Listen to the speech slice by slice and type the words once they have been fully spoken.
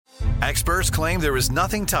Experts claim there is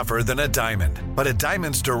nothing tougher than a diamond. But at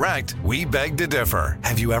Diamonds Direct, we beg to differ.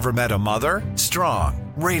 Have you ever met a mother?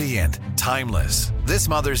 Strong, radiant, timeless. This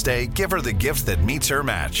Mother's Day, give her the gift that meets her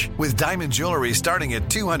match. With diamond jewelry starting at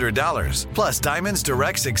 $200. Plus Diamonds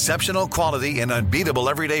Direct's exceptional quality and unbeatable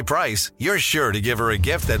everyday price, you're sure to give her a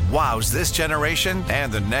gift that wows this generation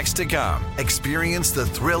and the next to come. Experience the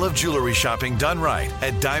thrill of jewelry shopping done right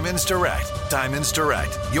at Diamonds Direct. Diamonds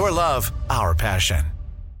Direct. Your love, our passion.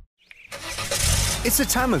 It's the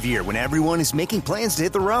time of year when everyone is making plans to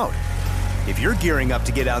hit the road. If you're gearing up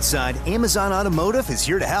to get outside, Amazon Automotive is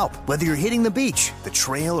here to help. Whether you're hitting the beach, the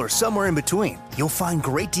trail, or somewhere in between, you'll find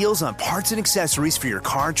great deals on parts and accessories for your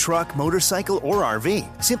car, truck, motorcycle, or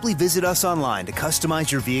RV. Simply visit us online to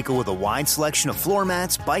customize your vehicle with a wide selection of floor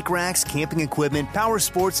mats, bike racks, camping equipment, power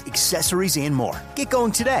sports, accessories, and more. Get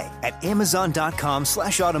going today at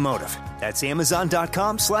Amazon.com/automotive. That's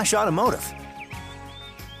Amazon.com/automotive.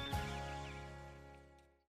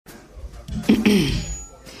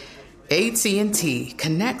 AT&T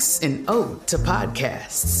connects an ode to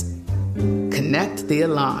podcasts. Connect the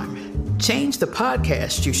alarm. Change the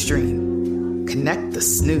podcast you stream. Connect the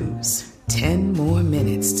snooze. 10 more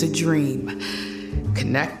minutes to dream.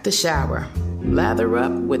 Connect the shower. Lather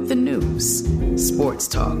up with the news. Sports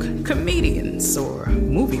talk, comedians, or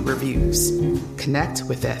movie reviews. Connect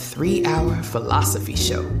with that 3-hour philosophy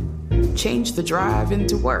show. Change the drive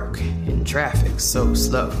into work in traffic so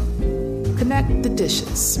slow. Connect the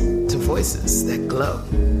dishes to voices that glow.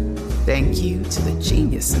 Thank you to the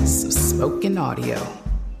geniuses of spoken audio.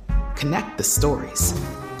 Connect the stories.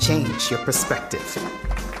 Change your perspective.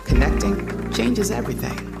 Connecting changes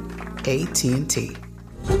everything. AT&T.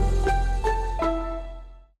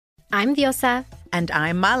 I'm Diosa. And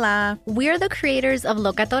I'm Mala. We're the creators of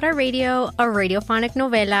Locatora Radio, a radiophonic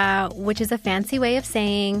novela, which is a fancy way of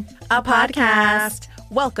saying a podcast.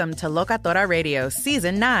 Welcome to Locatora Radio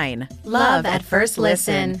Season 9. Love at First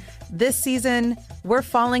Listen. This season, we're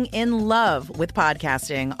falling in love with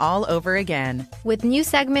podcasting all over again. With new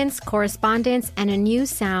segments, correspondence, and a new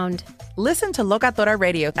sound. Listen to Locatora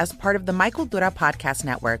Radio as part of the My Cultura Podcast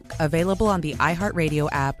Network. Available on the iHeartRadio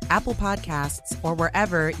app, Apple Podcasts, or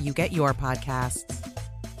wherever you get your podcasts.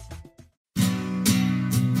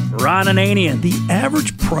 Ron Ananian. The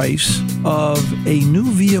average price of a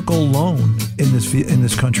new vehicle loan in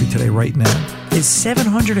this country today, right now, is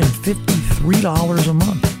 $753 a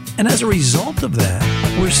month. And as a result of that,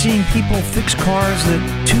 we're seeing people fix cars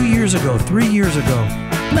that 2 years ago, 3 years ago,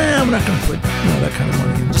 I'm not going to put that kind of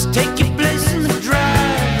money in. Just take your place in the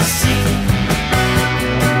driver's seat.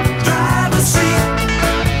 Driver's seat.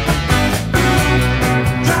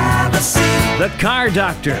 Driver's seat. The Car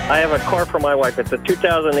Doctor. I have a car for my wife. It's a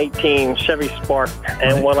 2018 Chevy Spark.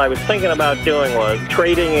 And what I was thinking about doing was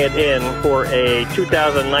trading it in for a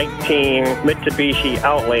 2019 Mitsubishi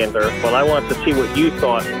Outlander. But I wanted to see what you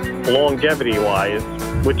thought, longevity-wise,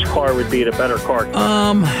 which car would be the better car.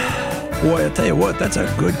 Boy, I tell you what, that's a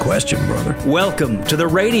good question, brother. Welcome to the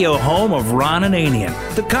radio home of Ron Ananian,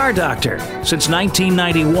 the Car Doctor. Since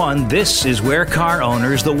 1991, this is where car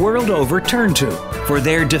owners the world over turn to for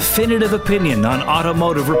their definitive opinion on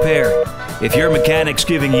automotive repair. If your mechanic's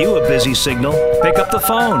giving you a busy signal, pick up the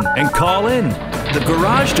phone and call in. The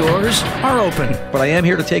garage doors are open. But I am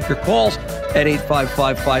here to take your calls at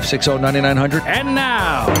 855-560-9900. And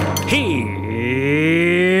now, here's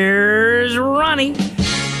Ronnie.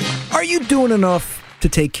 Are you doing enough to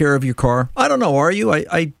take care of your car? I don't know. Are you?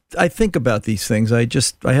 I think about these things. I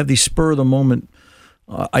have these spur of the moment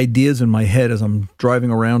ideas in my head as I'm driving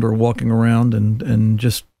around or walking around, and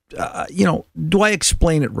just do I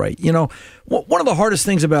explain it right? One of the hardest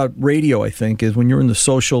things about radio, I think, is when you're in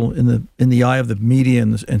the eye of the media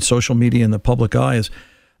and social media and the public eye is,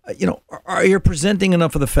 are you presenting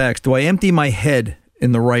enough of the facts? Do I empty my head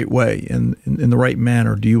in the right way and in the right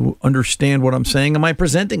manner? Do you understand what I'm saying? Am I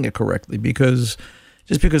presenting it correctly? Because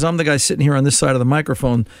just because I'm the guy sitting here on this side of the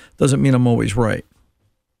microphone doesn't mean I'm always right.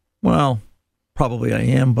 Well, probably I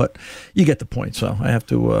am, but you get the point. So I have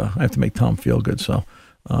to make Tom feel good. So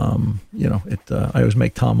I always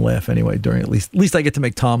make Tom laugh anyway. At least I get to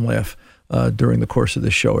make Tom laugh during the course of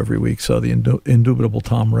this show every week. So the indubitable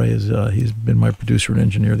Tom Ray he's been my producer and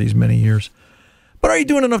engineer these many years. But are you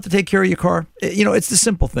doing enough to take care of your car? It's the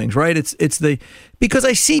simple things, right? Because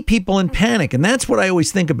I see people in panic, and that's what I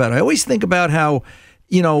always think about. I always think about how,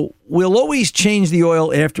 we'll always change the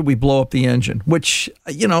oil after we blow up the engine, which,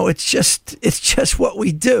 it's just what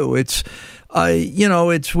we do. We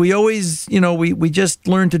just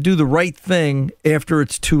learn to do the right thing after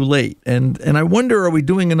it's too late. And I wonder, are we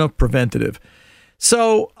doing enough preventative?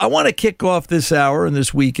 So I want to kick off this hour and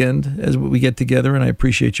this weekend as we get together, and I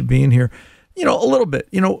appreciate you being here. A little bit,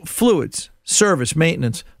 fluids, service,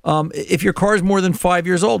 maintenance. If your car is more than 5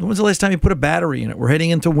 years old, when's the last time you put a battery in it? We're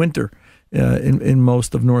heading into winter in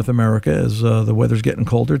most of North America as the weather's getting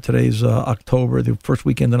colder. Today's October, the first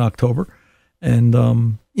weekend in October. And,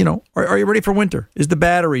 are you ready for winter? Is the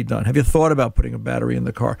battery done? Have you thought about putting a battery in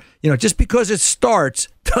the car? Just because it starts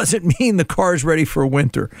doesn't mean the car is ready for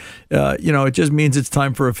winter. It just means it's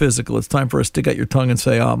time for a physical. It's time for us to stick out your tongue and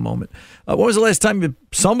say, moment. When was the last time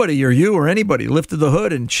somebody or you or anybody lifted the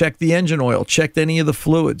hood and checked the engine oil, checked any of the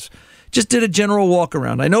fluids? Just did a general walk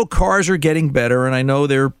around. I know cars are getting better, and I know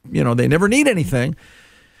they never need anything.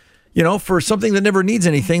 For something that never needs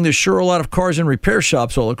anything, there's sure a lot of cars in repair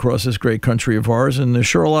shops all across this great country of ours, and there's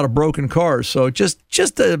sure a lot of broken cars. So just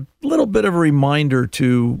a little bit of a reminder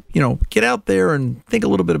to, get out there and think a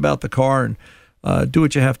little bit about the car and do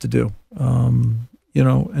what you have to do.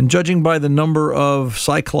 And judging by the number of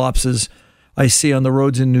Cyclopses I see on the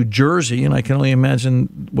roads in New Jersey, and I can only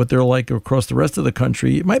imagine what they're like across the rest of the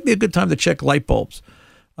country, it might be a good time to check light bulbs.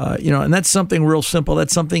 And that's something real simple.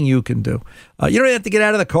 That's something you can do. You don't have to get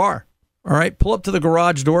out of the car. All right. Pull up to the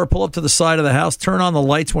garage door, pull up to the side of the house, turn on the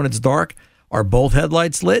lights when it's dark. Are both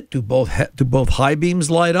headlights lit? Do both high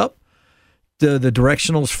beams light up? Do the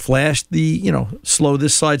directionals flash slow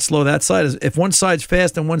this side, slow that side? If one side's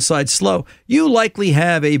fast and one side's slow, you likely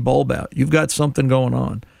have a bulb out. You've got something going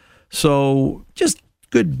on. So just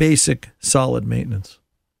good, basic, solid maintenance.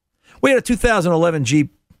 We had a 2011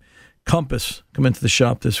 Jeep Compass come into the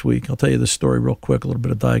shop this week. I'll tell you this story real quick, a little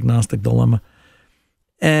bit of diagnostic dilemma.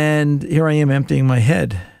 And here I am emptying my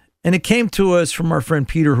head. And it came to us from our friend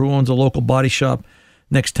Peter, who owns a local body shop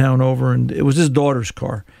next town over, and it was his daughter's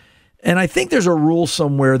car. And I think there's a rule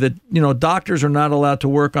somewhere that, doctors are not allowed to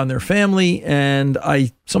work on their family, and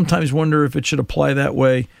I sometimes wonder if it should apply that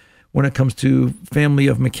way when it comes to family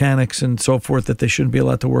of mechanics and so forth, that they shouldn't be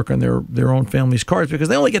allowed to work on their own family's cars because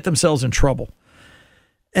they only get themselves in trouble.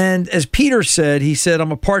 And as Peter said, he said,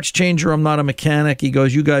 I'm a parts changer. I'm not a mechanic. He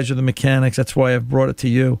goes, you guys are the mechanics. That's why I've brought it to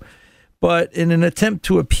you. But in an attempt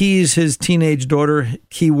to appease his teenage daughter,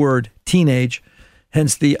 keyword teenage,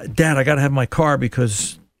 hence the, Dad, I got to have my car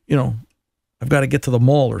because, I've got to get to the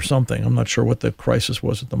mall or something. I'm not sure what the crisis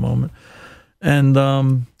was at the moment.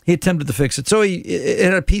 And he attempted to fix it. So it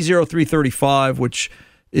had a P0335, which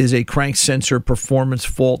is a crank sensor performance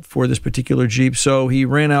fault for this particular Jeep. So he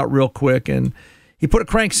ran out real quick and he put a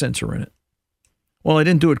crank sensor in it. Well, he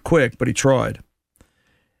didn't do it quick, but he tried.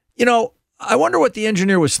 I wonder what the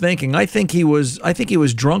engineer was thinking. I think he was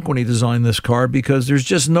drunk when he designed this car, because there's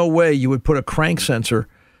just no way you would put a crank sensor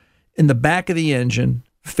in the back of the engine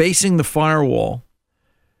facing the firewall.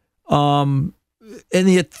 And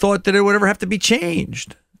he thought that it would ever have to be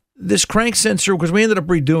changed. This crank sensor, because we ended up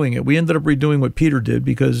redoing it. We ended up redoing what Peter did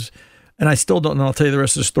because, and I still don't know, I'll tell you the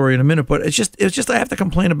rest of the story in a minute, but it's just I have to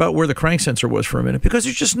complain about where the crank sensor was for a minute because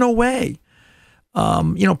there's just no way.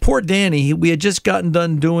 Poor Danny, we had just gotten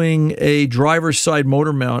done doing a driver's side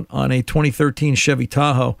motor mount on a 2013 Chevy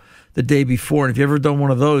Tahoe the day before. And if you've ever done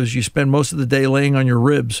one of those, you spend most of the day laying on your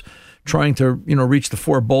ribs trying to, reach the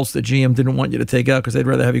 4 bolts that GM didn't want you to take out because they'd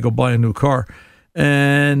rather have you go buy a new car.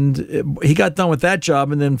 And he got done with that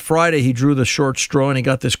job, and then Friday he drew the short straw and he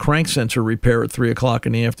got this crank sensor repair at 3 o'clock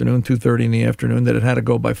in the afternoon, 2:30 in the afternoon, that it had to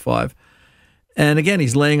go by 5. And again,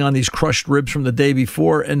 he's laying on these crushed ribs from the day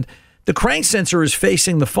before, and the crank sensor is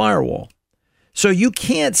facing the firewall. So you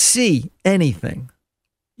can't see anything.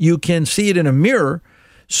 You can see it in a mirror.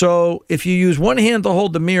 So if you use one hand to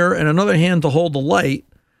hold the mirror and another hand to hold the light,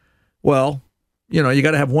 well, you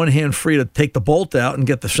got to have one hand free to take the bolt out and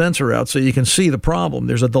get the sensor out so you can see the problem.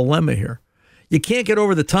 There's a dilemma here. You can't get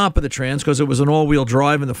over the top of the trans because it was an all-wheel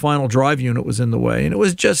drive and the final drive unit was in the way. And it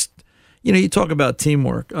was just, you talk about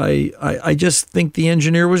teamwork. I just think the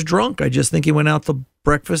engineer was drunk. I just think he went out to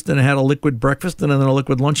breakfast and had a liquid breakfast and then a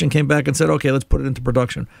liquid lunch and came back and said, okay, let's put it into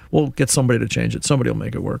production. We'll get somebody to change it. Somebody will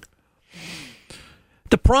make it work.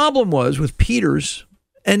 The problem was with Peters,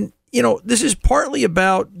 and this is partly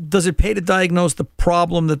about, does it pay to diagnose the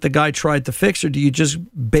problem that the guy tried to fix, or do you just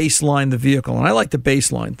baseline the vehicle? And I like to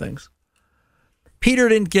baseline things. Peter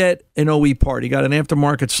didn't get an OE part. He got an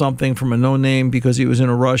aftermarket something from a no-name because he was in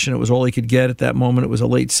a rush and it was all he could get at that moment. It was a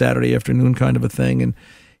late Saturday afternoon kind of a thing, and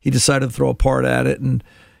he decided to throw a part at it, and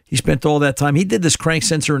he spent all that time. He did this crank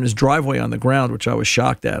sensor in his driveway on the ground, which I was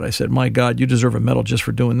shocked at. I said, my God, you deserve a medal just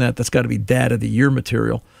for doing that. That's got to be Dad of the Year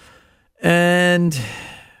material. And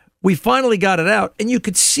we finally got it out, and you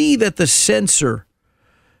could see that the sensor,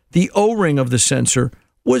 the O-ring of the sensor,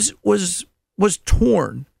 was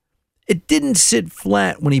torn. It didn't sit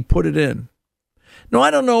flat when he put it in. Now, I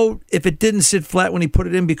don't know if it didn't sit flat when he put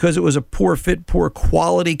it in because it was a poor fit, poor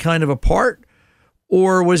quality kind of a part,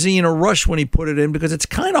 or was he in a rush when he put it in? Because it's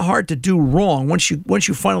kind of hard to do wrong. Once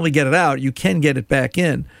you finally get it out, you can get it back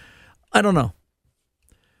in. I don't know.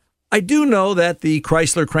 I do know that the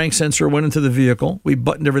Chrysler crank sensor went into the vehicle. We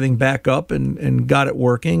buttoned everything back up and got it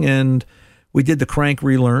working, and we did the crank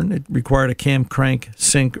relearn. It required a cam crank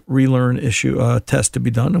sync relearn test to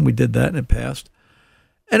be done, and we did that, and it passed.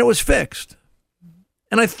 And it was fixed.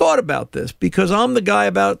 And I thought about this because I'm the guy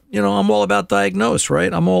about, I'm all about diagnose,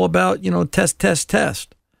 right? I'm all about,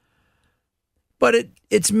 test. But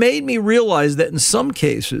it's made me realize that in some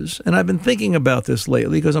cases, and I've been thinking about this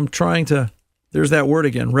lately because I'm trying to, there's that word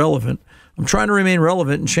again, relevant. I'm trying to remain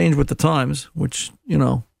relevant and change with the times, which,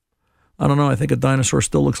 I don't know. I think a dinosaur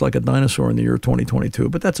still looks like a dinosaur in the year 2022,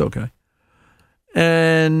 but that's okay.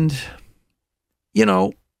 And,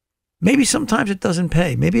 maybe sometimes it doesn't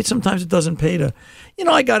pay. Sometimes it doesn't pay to,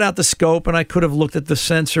 I got out the scope and I could have looked at the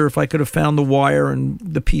sensor if I could have found the wire and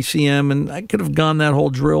the PCM and I could have gone that whole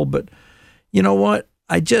drill. But you know what?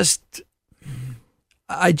 I just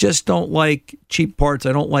don't like cheap parts.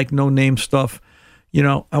 I don't like no-name stuff.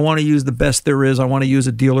 I want to use the best there is. I want to use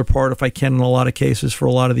a dealer part if I can in a lot of cases for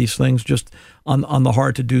a lot of these things, just on the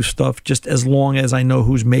hard-to-do stuff, just as long as I know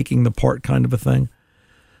who's making the part kind of a thing.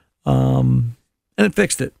 And it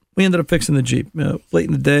fixed it. We ended up fixing the Jeep. Late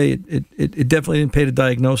in the day, it definitely didn't pay to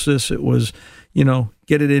diagnosis. It was,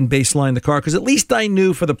 get it in, baseline the car. Because at least I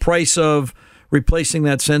knew for the price of replacing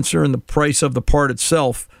that sensor and the price of the part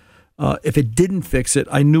itself, if it didn't fix it,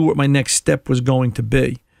 I knew what my next step was going to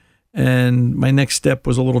be. And my next step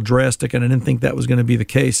was a little drastic, and I didn't think that was going to be the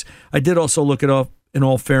case. I did also look it up, in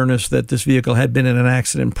all fairness, that this vehicle had been in an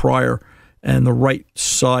accident prior, and the right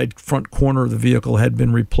side front corner of the vehicle had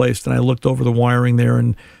been replaced. And I looked over the wiring there,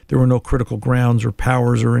 and there were no critical grounds or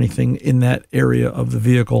powers or anything in that area of the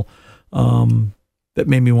vehicle that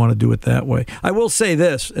made me want to do it that way. I will say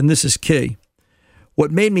this, and this is key. What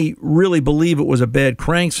made me really believe it was a bad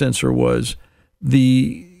crank sensor was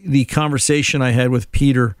the conversation I had with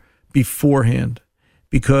Peter beforehand,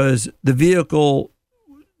 because the vehicle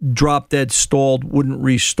dropped dead, stalled, wouldn't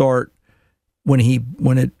restart when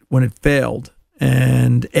it failed,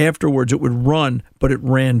 and afterwards it would run, but it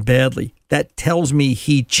ran badly. That tells me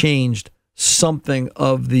he changed something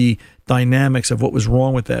of the dynamics of what was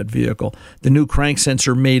wrong with that vehicle. The new crank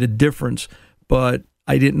sensor made a difference, but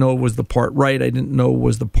I didn't know was the part right. I didn't know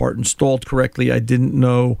was the part installed correctly. I didn't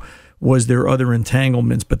know was there other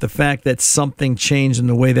entanglements. But the fact that something changed in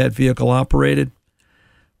the way that vehicle operated,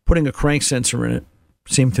 putting a crank sensor in it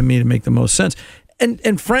seemed to me to make the most sense.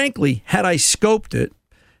 And frankly, had I scoped it,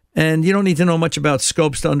 and you don't need to know much about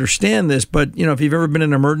scopes to understand this, but if you've ever been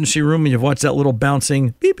in an emergency room and you've watched that little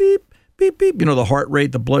bouncing beep, beep, beep, beep, the heart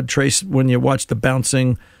rate, the blood trace when you watch the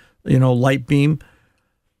bouncing, light beam.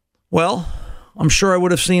 Well, I'm sure I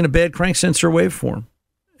would have seen a bad crank sensor waveform.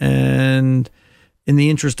 And in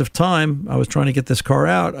the interest of time, I was trying to get this car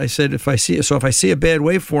out. I said, if I see a bad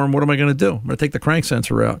waveform, what am I going to do? I'm going to take the crank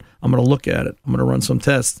sensor out. I'm going to look at it. I'm going to run some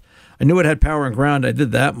tests. I knew it had power and ground. I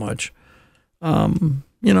did that much.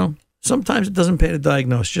 Sometimes it doesn't pay to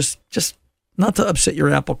diagnose. Just not to upset your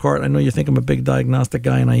apple cart. I know you think I'm a big diagnostic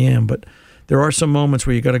guy, and I am, but there are some moments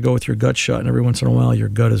where you got to go with your gut shot, and every once in a while your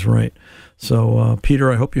gut is right. So,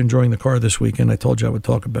 Peter, I hope you're enjoying the car this weekend. I told you I would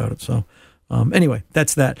talk about it. So, anyway,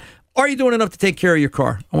 that's that. Are you doing enough to take care of your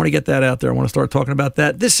car? I want to get that out there. I want to start talking about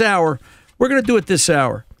that. This hour, we're going to do it this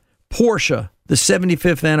hour. Porsche, the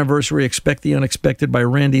 75th anniversary, Expect the Unexpected by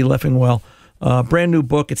Randy Leffingwell. Brand new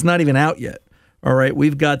book. It's not even out yet. All right,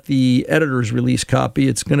 we've got the editor's release copy.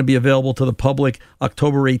 It's going to be available to the public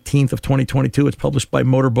October 18th of 2022. It's published by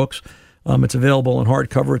Motor Books. It's available in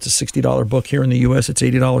hardcover. It's a $60 book here in the U.S. It's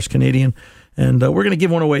 $80 Canadian. And we're going to give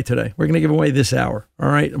one away today. We're going to give away this hour. All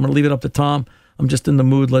right, I'm going to leave it up to Tom. I'm just in the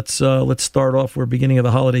mood. Let's start off. We're beginning of the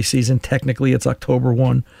holiday season. Technically, it's October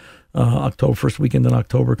 1, October first weekend in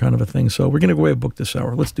October kind of a thing. So we're going to give away a book this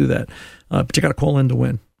hour. Let's do that. But you got to call in to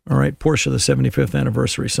win. All right, Porsche, the 75th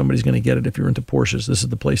anniversary. Somebody's going to get it if you're into Porsches. This is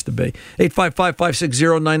the place to be.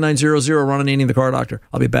 855-560-9900. Ron Ananian, the Car Doctor.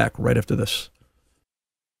 I'll be back right after this.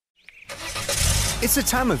 It's the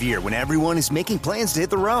time of year when everyone is making plans to hit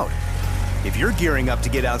the road. If you're gearing up to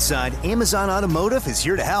get outside, Amazon Automotive is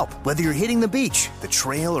here to help. Whether you're hitting the beach, the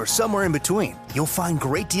trail, or somewhere in between, you'll find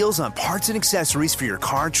great deals on parts and accessories for your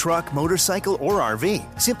car, truck, motorcycle, or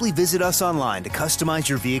RV. Simply visit us online to customize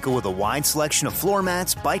your vehicle with a wide selection of floor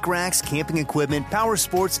mats, bike racks, camping equipment, power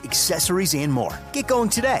sports, accessories, and more. Get going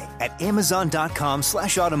today at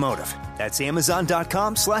Amazon.com/automotive. That's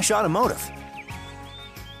Amazon.com/automotive.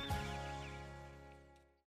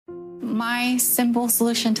 My simple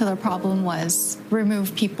solution to the problem was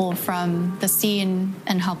remove people from the scene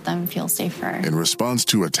and help them feel safer. In response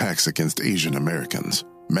to attacks against Asian Americans,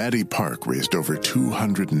 Maddie Park raised over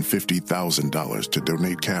 $250,000 to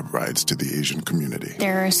donate cab rides to the Asian community.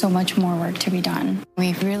 There is so much more work to be done.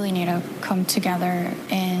 We really need to come together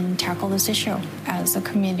and tackle this issue as a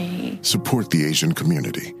community. Support the Asian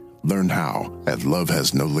community. Learn how at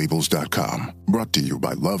lovehasnolabels.com. Brought to you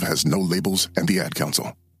by Love Has No Labels and the Ad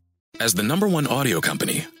Council. As the #1 audio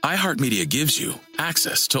company, iHeartMedia gives you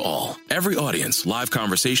access to all. Every audience, live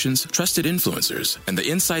conversations, trusted influencers, and the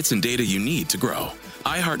insights and data you need to grow.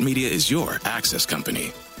 iHeartMedia is your access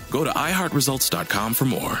company. Go to iHeartResults.com for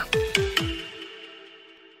more.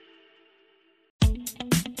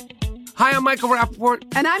 Hi, I'm Michael Rappaport.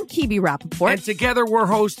 And I'm Kibi Rappaport. And together we're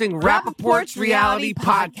hosting Rappaport's Reality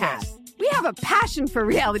Podcast. We have a passion for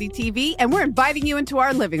reality TV, and we're inviting you into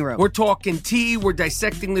our living room. We're talking tea, we're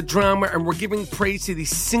dissecting the drama, and we're giving praise to the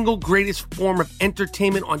single greatest form of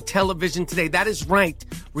entertainment on television today. That is right.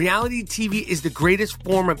 Reality TV is the greatest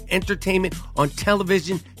form of entertainment on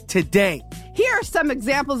television today. Here are some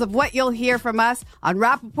examples of what you'll hear from us on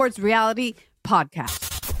Rappaport's Reality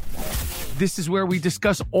Podcast. This is where we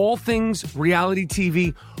discuss all things reality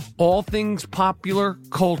TV, all things popular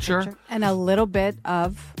culture. And a little bit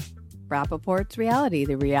of Rappaport's reality,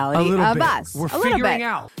 the reality of us. We're figuring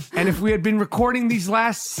out. And if we had been recording these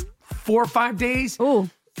last 4 or 5 days,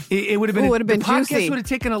 it would have been, the podcast juicy. Would have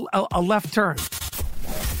taken a left turn.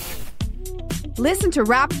 Listen to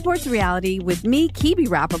Rappaport's Reality with me, Kibi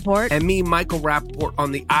Rappaport. And me, Michael Rappaport,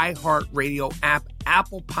 on the iHeartRadio app,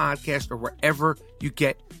 Apple Podcast, or wherever you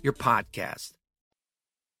get your podcast.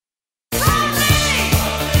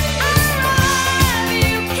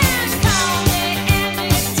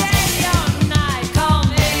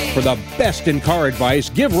 For the best in car advice,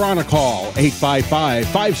 give Ron a call,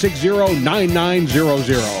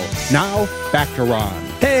 855-560-9900. Now, back to Ron.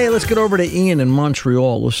 Hey, let's get over to Ian in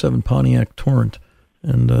Montreal, 07 Pontiac Torrent,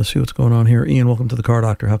 and see what's going on here. Ian, welcome to the Car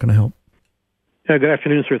Doctor. How can I help? Good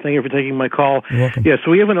afternoon, sir. Thank you for taking my call. You're welcome. Yeah,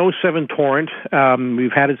 so we have an 07 Torrent.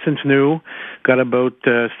 We've had it since new, got about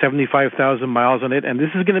 75,000 miles on it, and this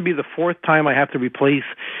is going to be the fourth time I have to replace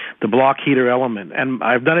the block heater element. And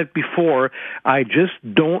I've done it before. I just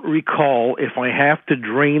don't recall if I have to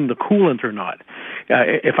drain the coolant or not.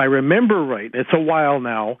 If I remember right, it's a while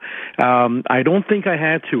now, I don't think I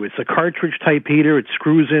had to. It's a cartridge-type heater. It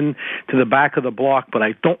screws in to the back of the block, but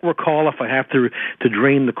I don't recall if I have to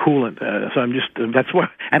drain the coolant. So I'm just, that's why,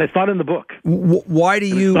 and it's not in the book. Why do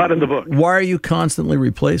you? It's not in the book. Why are you constantly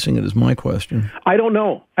replacing it? Is my question. I don't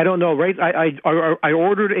know. Right? I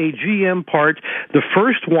ordered a GM part. The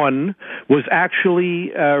first one was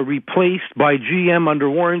actually replaced by GM under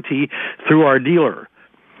warranty through our dealer.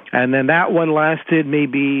 And then that one lasted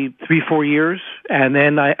maybe 3-4 years, and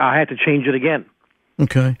then I had to change it again.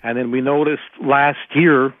 Okay. And then we noticed last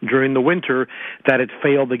year during the winter that it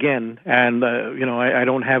failed again. And, I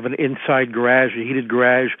don't have an inside garage, a heated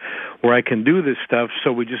garage, where I can do this stuff,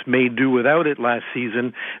 so we just made do without it last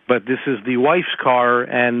season. But this is the wife's car,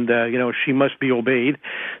 and, she must be obeyed.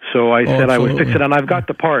 So I said I would fix it, and I've got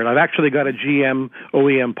the part. I've actually got a GM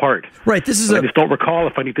OEM part. Right. This is I just don't recall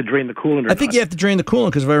if I need to drain the coolant or not. I think you have to drain the coolant,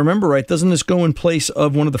 because if I remember right, doesn't this go in place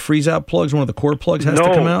of one of the freeze-out plugs? One of the core plugs has to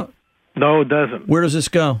come out? No, it doesn't. Where does this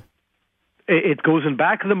go? It goes in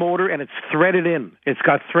back of the motor, and it's threaded in. It's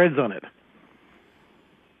got threads on it.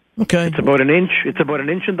 Okay. It's about an inch. It's about an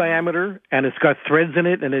inch in diameter, and it's got threads in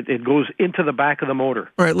it, and it goes into the back of the motor.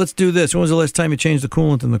 All right, let's do this. When was the last time you changed the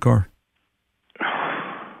coolant in the car?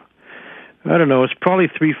 I don't know. It's probably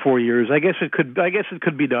 3-4 years. I guess it could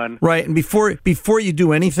be done. Right. And before you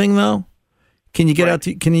do anything, though, can you get out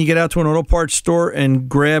to an auto parts store and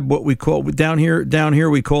grab what we call down here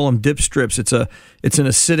we call them dip strips. It's an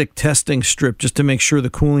acidic testing strip just to make sure the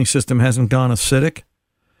cooling system hasn't gone acidic.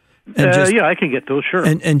 And I can get those, sure.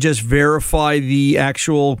 And just verify the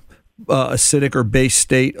actual acidic or base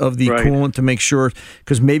state of the coolant to make sure,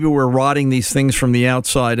 because maybe we're rotting these things from the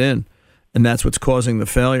outside in, and that's what's causing the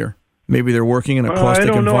failure. Maybe they're working in a caustic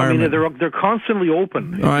environment. I mean, they're constantly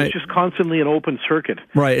open. It's just constantly an open circuit.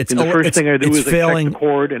 Right. The first thing I do is I check the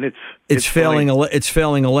cord, and it's failing. It's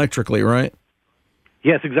failing electrically, right?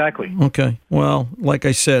 Yes, exactly. Okay. Well, like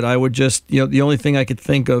I said, I would just the only thing I could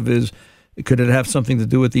think of is could it have something to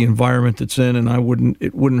do with the environment it's in, and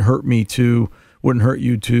it wouldn't hurt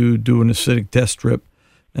you to do an acidic test strip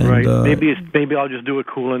And, right. Maybe I'll just do a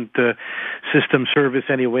coolant system service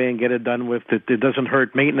anyway and get it done with. It doesn't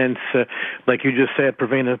hurt. Maintenance, like you just said,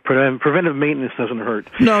 preventive maintenance doesn't hurt.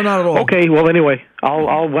 No, not at all. Okay. Well, anyway,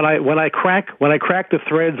 I'll when I crack the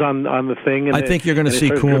threads on the thing, and I think you're going to see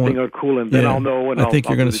coolant. Then I'll know. And I think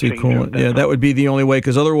you're going to see coolant. Yeah, that would be the only way,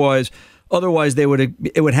 because otherwise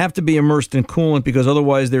it would have to be immersed in coolant, because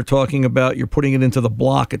otherwise they're talking about you're putting it into the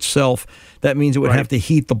block itself. That means it would have to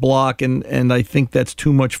heat the block, and I think that's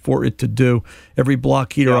too much for it to do. Every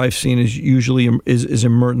block heater I've seen is usually is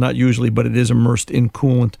immersed, not usually, but it is immersed in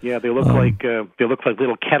coolant. Yeah, they look like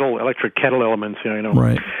little electric kettle elements. I know.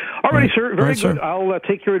 Right. All right, sir. Very good. Sir. I'll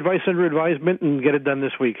take your advice under advisement and get it done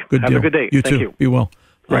this week. Good Have deal. a good day. You Thank too. you. Be well.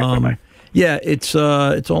 Right. Bye-bye. Yeah, it's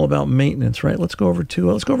all about maintenance, right? Let's go over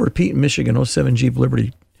to Pete in Michigan, 07 Jeep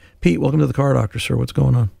Liberty. Pete, welcome to the Car Doctor, sir. What's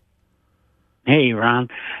going on? Hey, Ron.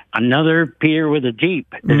 Another Peter with a Jeep.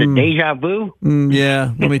 Is it deja vu?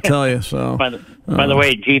 Yeah, let me tell you. So, by the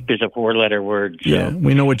way, Jeep is a 4-letter word. So. Yeah,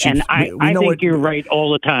 we know what Jeep. And I think you're right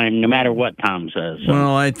all the time, no matter what Tom says. So.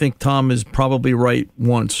 Well, I think Tom is probably right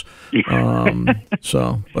once. Anyway,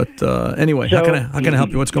 how can I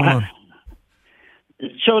help you? What's going on?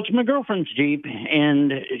 So it's my girlfriend's Jeep,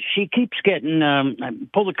 and she keeps getting. I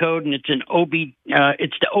pull the code, and it's an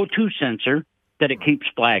it's the O2 sensor that it keeps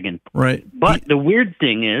flagging. Right. But the weird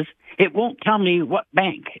thing is, it won't tell me what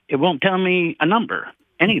bank. It won't tell me a number,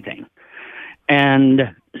 anything,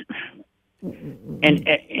 and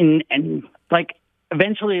like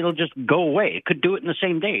eventually it'll just go away. It could do it in the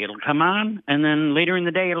same day. It'll come on, and then later in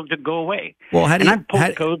the day it'll just go away. Well, how do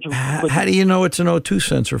you know it's an O2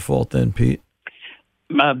 sensor fault then, Pete?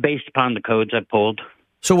 Based upon the codes I pulled.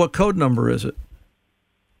 So what code number is it?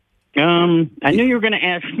 I knew you were going to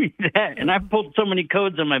ask me that, and I've pulled so many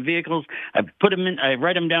codes on my vehicles. I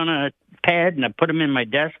write them down on a pad, and I put them in my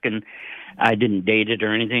desk, and I didn't date it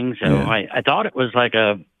or anything, so I thought it was like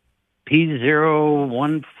a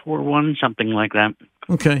P0141, something like that.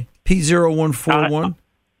 Okay, P0141?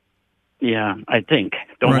 Yeah, I think.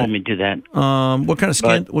 Don't hold me to that. What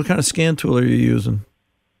kind of scan tool are you using?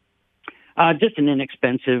 Just an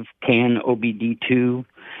inexpensive CAN OBD2,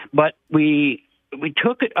 but we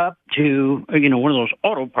took it up to one of those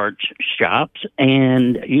auto parts shops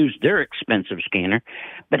and used their expensive scanner.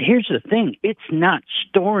 But here's the thing: it's not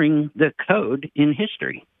storing the code in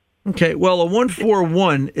history. Okay, well, a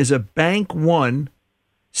 141 is a Bank 1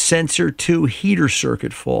 Sensor 2 heater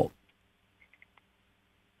circuit fault.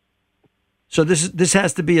 So this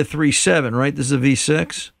has to be a 3.7, right? This is a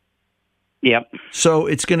V6. Yep. So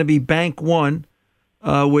it's going to be Bank 1,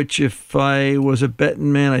 which if I was a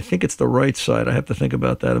betting man, I think it's the right side. I have to think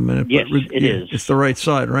about that a minute. Yes, it is. It's the right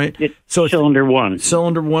side, right? So it's cylinder 1.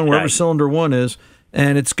 Cylinder 1, wherever cylinder 1 is.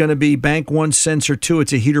 And it's going to be Bank 1 Sensor 2.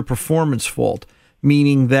 It's a heater performance fault,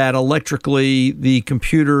 meaning that electrically the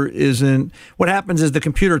computer isn't... What happens is the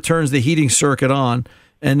computer turns the heating circuit on,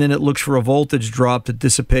 and then it looks for a voltage drop to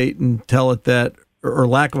dissipate and tell it that... or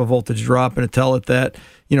lack of a voltage drop, and to tell it that,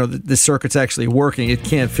 the circuit's actually working. It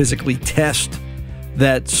can't physically test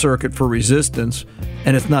that circuit for resistance,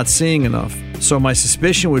 and it's not seeing enough. So my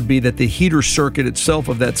suspicion would be that the heater circuit itself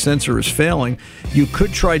of that sensor is failing. You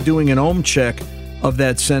could try doing an ohm check of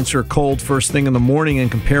that sensor cold first thing in the morning and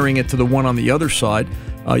comparing it to the one on the other side.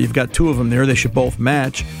 You've got two of them there. They should both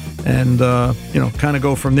match. And, kind of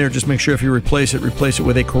go from there. Just make sure if you replace it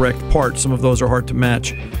with a correct part. Some of those are hard to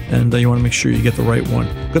match, and you want to make sure you get the right one.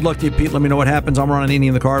 Good luck to you, Pete. Let me know what happens. I'm Ron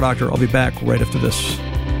Ananian, the Car Doctor. I'll be back right after this.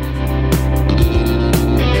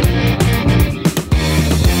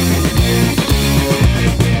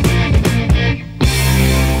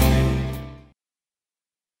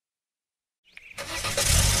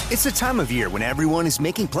 It's the time of year when everyone is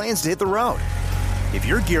making plans to hit the road. If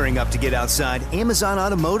you're gearing up to get outside, Amazon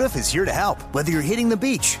Automotive is here to help. Whether you're hitting the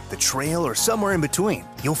beach, the trail, or somewhere in between,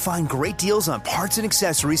 you'll find great deals on parts and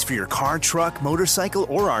accessories for your car, truck, motorcycle,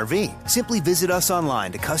 or RV. Simply visit us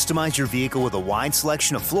online to customize your vehicle with a wide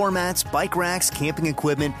selection of floor mats, bike racks, camping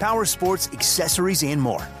equipment, power sports, accessories, and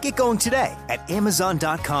more. Get going today at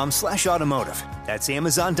Amazon.com/automotive. That's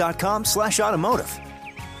Amazon.com/automotive.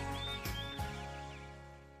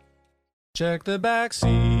 Check the back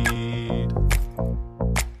seat.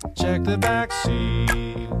 Check the back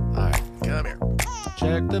seat. All right, come here.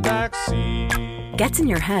 Check the back seat. Gets in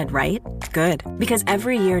your head, right? Good. Because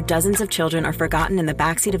every year, dozens of children are forgotten in the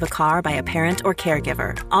backseat of a car by a parent or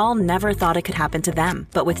caregiver. All never thought it could happen to them.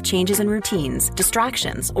 But with changes in routines,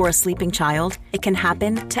 distractions, or a sleeping child, it can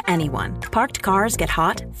happen to anyone. Parked cars get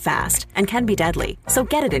hot, fast, and can be deadly. So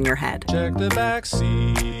get it in your head. Check the back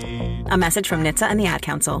seat. A message from NHTSA and the Ad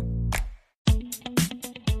Council.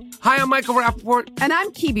 Hi, I'm Michael Rappaport. And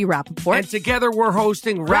I'm Kibi Rappaport. And together we're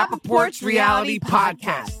hosting Rappaport's Reality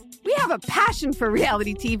Podcast. We have a passion for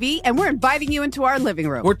reality TV, and we're inviting you into our living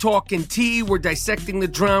room. We're talking tea, we're dissecting the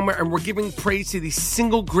drama, and we're giving praise to the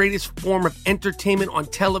single greatest form of entertainment on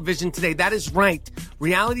television today. That is right.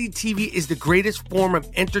 Reality TV is the greatest form of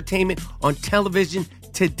entertainment on television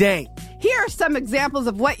today. Here are some examples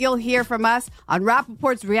of what you'll hear from us on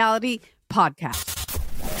Rappaport's Reality Podcast.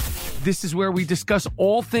 This is where we discuss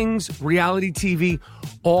all things reality TV,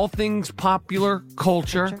 all things popular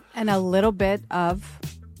culture. And a little bit of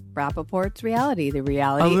Rappaport's reality, the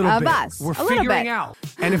reality of bit. us. We're figuring out.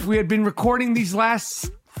 And if we had been recording these last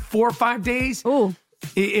 4 or 5 days,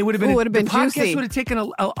 it would have been, the podcast juicy. would have taken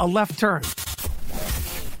a left turn.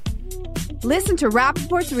 Listen to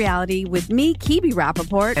Rappaport's Reality with me, Kibi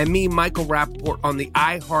Rappaport. And me, Michael Rappaport, on the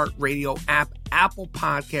iHeartRadio app, Apple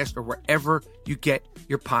Podcast, or wherever you get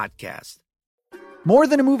your podcast. More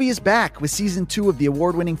Than a Movie is back with Season 2 of the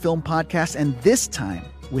award-winning film podcast, and this time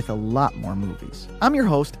with a lot more movies. I'm your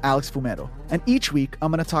host, Alex Fumero, and each week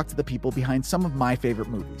I'm going to talk to the people behind some of my favorite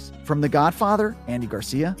movies. From The Godfather, Andy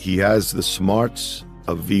Garcia. He has the smarts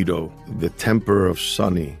of Vito, the temper of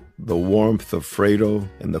Sonny, the warmth of Fredo,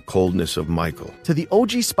 and the coldness of Michael. To the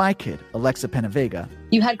OG Spy Kid, Alexa Penavega.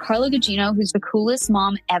 You had Carla Gugino, who's the coolest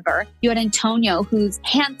mom ever. You had Antonio, who's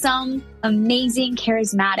handsome, amazing,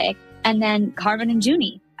 charismatic. And then Carmen and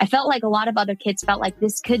Junie. I felt like a lot of other kids felt like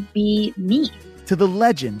this could be me. To the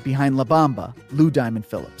legend behind La Bamba, Lou Diamond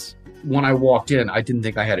Phillips. When I walked in, I didn't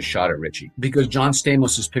think I had a shot at Richie because John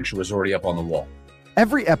Stamos' picture was already up on the wall.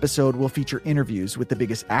 Every episode will feature interviews with the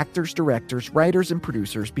biggest actors, directors, writers, and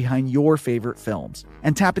producers behind your favorite films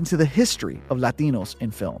and tap into the history of Latinos in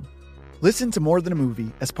film. Listen to More Than a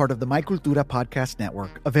Movie as part of the My Cultura Podcast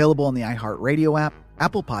Network, available on the iHeartRadio app,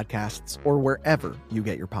 Apple Podcasts, or wherever you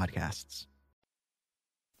get your podcasts.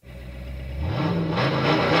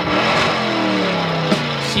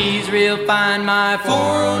 She's real fine, my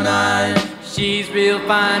 409. She's real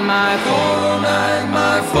fine, my 409,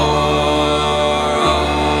 my 409.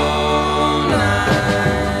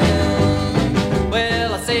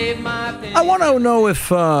 Well, I saved my penny. I want to know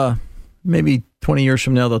if maybe 20 years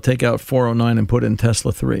from now they'll take out 409 and put in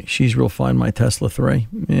Tesla 3. She's real fine, my Tesla 3.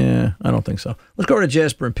 Yeah, I don't think so. Let's go over to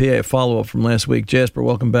Jasper and PA, a follow-up from last week. Jasper,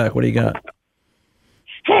 welcome back. What do you got?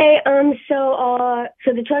 Hey, so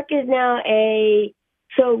the truck is now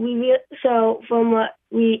from what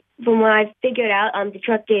I figured out, the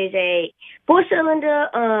truck is a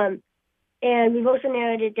 4-cylinder, and we've also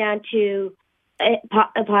narrowed it down to a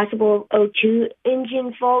possible O2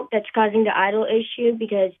 engine fault that's causing the idle issue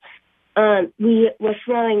because we were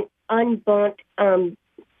smelling unburnt,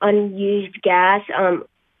 unused gas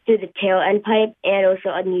through the tail end pipe, and also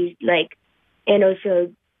unused and also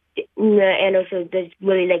there's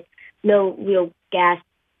really no real gas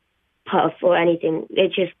puff or anything.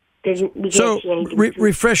 It just doesn't. We can't see anything.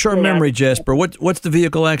 Refresh our memory, Jasper. What's the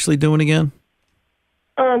vehicle actually doing again?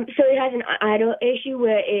 So it has an idle issue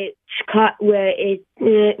where it's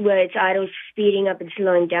idle, speeding up and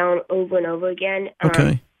slowing down over and over again.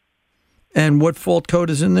 Okay. And what fault code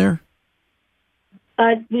is in there?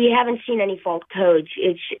 We haven't seen any fault codes.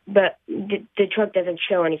 But the truck doesn't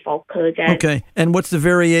show any fault codes. Okay. And what's the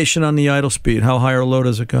variation on the idle speed? How high or low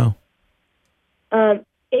does it go?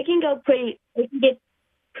 It can get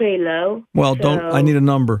pretty low. Well, I need a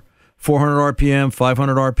number. 400 RPM,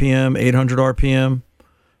 500 RPM, 800 RPM.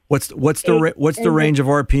 What's the range of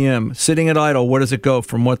RPM? Sitting at idle, what does it go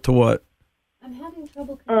from what to what? I'm having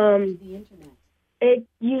trouble connecting to the internet. It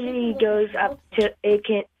usually goes up to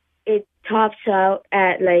it tops out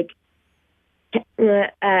at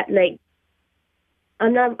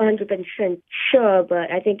I'm not 100% sure,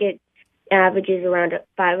 but I think it averages around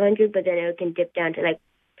 500, but then it can dip down to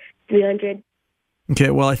 300. Okay,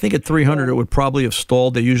 well, I think at 300 it would probably have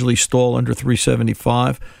stalled. They usually stall under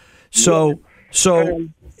 375. So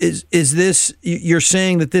is this, you're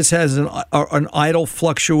saying that this has an idle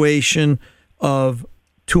fluctuation of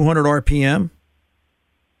 200 RPM?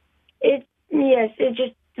 Yes,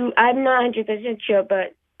 I'm not 100% sure,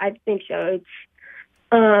 but I think so.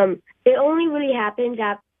 It only really happens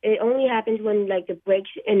when the brake's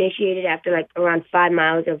initiated after around 5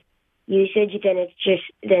 miles of usage.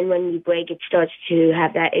 Then when you brake, it starts to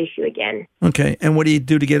have that issue again. Okay, and what do you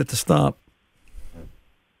do to get it to stop?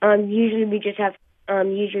 Usually we just have.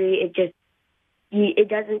 Usually it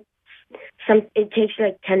doesn't. It takes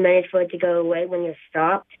 10 minutes for it to go away when you're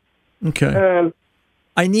stopped. Okay.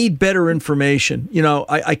 I need better information.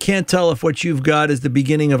 I can't tell if what you've got is the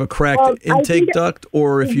beginning of a cracked intake duct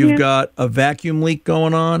or if you've got a vacuum leak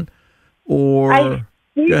going on or...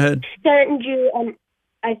 Go ahead.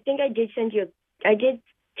 I think I did send you. I did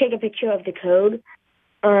take a picture of the code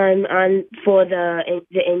for the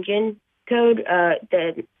engine code.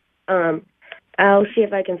 I'll see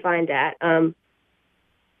if I can find that.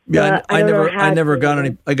 Yeah, I never got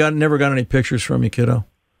any pictures from you, kiddo.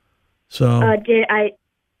 So did I?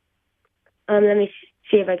 Let me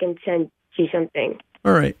see if I can send you something.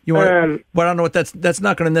 All right, you want? But I don't know what that's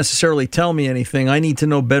not going to necessarily tell me anything. I need to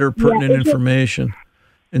know better pertinent information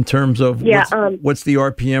in terms of what's the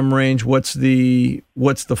RPM range, what's the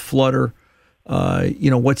flutter,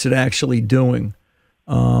 what's it actually doing.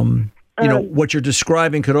 What you're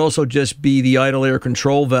describing could also just be the idle air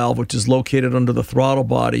control valve, which is located under the throttle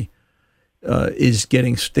body, is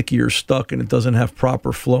getting sticky or stuck, and it doesn't have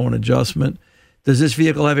proper flow and adjustment. Does this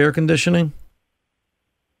vehicle have air conditioning?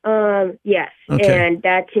 Yes, okay. And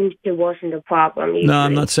that seems to worsen the problem. Usually. No,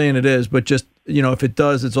 I'm not saying it is, but just, if it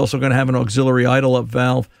does, it's also going to have an auxiliary idle up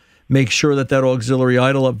valve. Make sure that auxiliary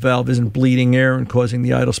idle up valve isn't bleeding air and causing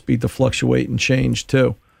the idle speed to fluctuate and change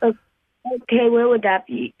too. Okay, where would that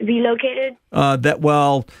be located?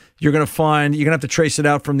 You're going to have to trace it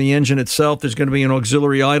out from the engine itself. There's going to be an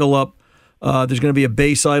auxiliary idle up. There's going to be a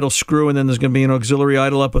base idle screw, and then there's going to be an auxiliary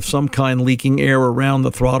idle up of some kind leaking air around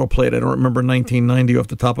the throttle plate. I don't remember 1990 off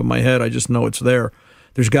the top of my head. I just know it's there.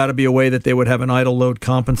 There's got to be a way that they would have an idle load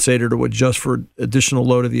compensator to adjust for additional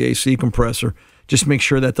load of the AC compressor. Just make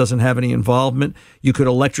sure that doesn't have any involvement. You could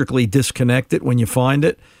electrically disconnect it when you find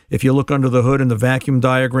it. If you look under the hood in the vacuum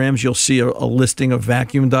diagrams, you'll see a listing of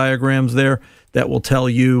vacuum diagrams there that will tell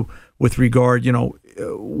you with regard,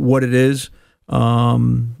 what it is.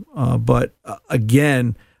 But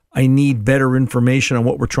again, I need better information on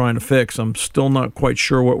what we're trying to fix. I'm still not quite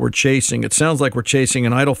sure what we're chasing. It sounds like we're chasing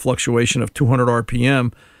an idle fluctuation of 200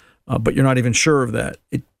 RPM, but you're not even sure of that.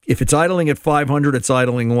 If it's idling at 500, it's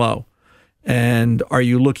idling low. And are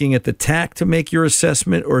you looking at the tach to make your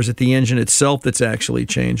assessment, or is it the engine itself that's actually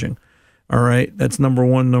changing? All right, that's number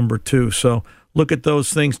one. Number two, so look at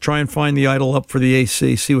those things. Try and find the idle up for the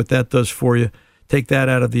AC. See what that does for you. Take that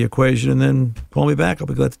out of the equation, and then call me back. I'll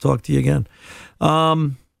be glad to talk to you again.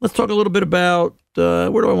 Let's talk a little bit about where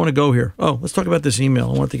do I want to go here? Oh, let's talk about this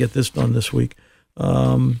email. I want to get this done this week.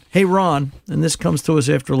 Hey, Ron, and this comes to us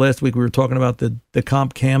after last week. We were talking about the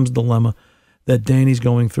comp cams dilemma that Danny's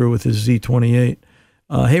going through with his Z28.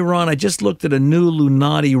 Hey, Ron, I just looked at a new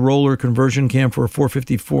Lunati roller conversion cam for a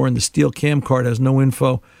 454, and the steel cam card has no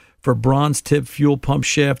info for bronze tip fuel pump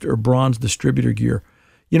shaft or bronze distributor gear.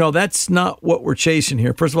 That's not what we're chasing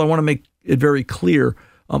here. First of all, I want to make it very clear.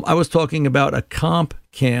 I was talking about a comp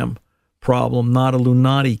cam problem, not a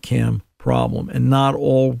Lunati cam problem, and not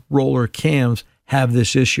all roller cams have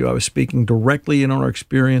this issue. I was speaking directly in our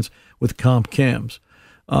experience with comp cams.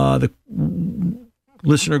 The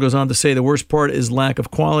listener goes on to say the worst part is lack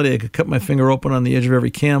of quality. I could cut my finger open on the edge of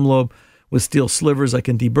every cam lobe with steel slivers. I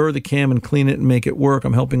can deburr the cam and clean it and make it work.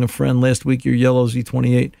 I'm helping a friend. Last week, your yellow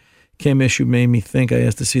Z28 cam issue made me think. I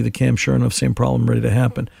asked to see the cam. Sure enough, same problem ready to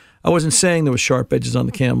happen. I wasn't saying there was sharp edges on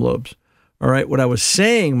the cam lobes. All right. What I was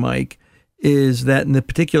saying, Mike, is that in the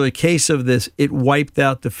particular case of this, it wiped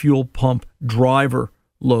out the fuel pump driver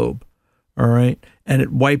lobe. All right. And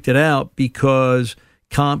it wiped it out because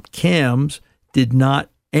comp cams did not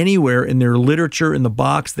anywhere in their literature, in the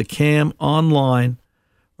box, the cam online,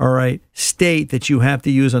 all right, state that you have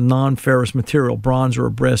to use a non-ferrous material, bronze or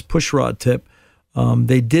a brass pushrod tip.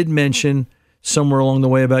 They did mention somewhere along the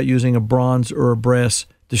way about using a bronze or a brass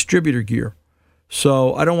distributor gear.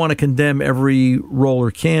 So I don't want to condemn every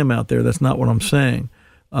roller cam out there. That's not what I'm saying.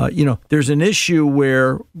 There's an issue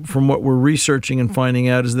where, from what we're researching and finding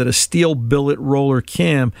out, is that a steel billet roller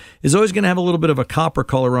cam is always going to have a little bit of a copper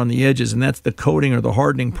color on the edges, and that's the coating or the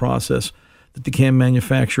hardening process that the cam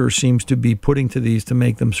manufacturer seems to be putting to these to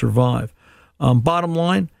make them survive. Bottom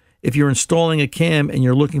line, if you're installing a cam and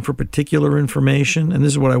you're looking for particular information, and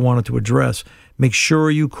this is what I wanted to address, make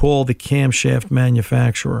sure you call the camshaft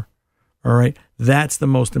manufacturer. All right? That's the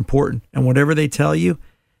most important. And whatever they tell you,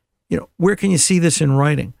 where can you see this in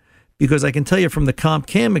writing? Because I can tell you from the comp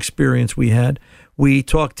cam experience we had, we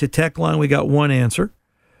talked to Techline, we got one answer.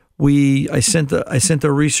 I sent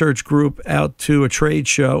a research group out to a trade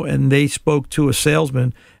show, and they spoke to a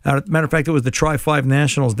salesman. Matter of fact, it was the Tri-5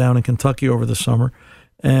 Nationals down in Kentucky over the summer.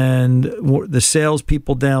 And the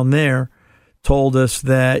salespeople down there told us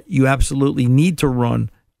that you absolutely need to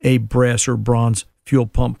run a brass or bronze fuel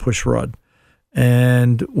pump pushrod.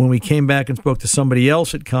 And when we came back and spoke to somebody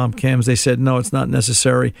else at Comp Cams, they said, no, it's not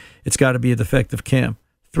necessary. It's got to be a defective cam.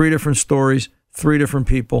 3 different stories, 3 different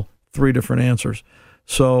people, 3 different answers.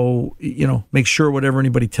 So, make sure whatever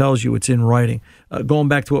anybody tells you, it's in writing. Going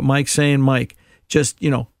back to what Mike's saying, Mike, just,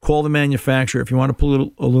 call the manufacturer. If you want to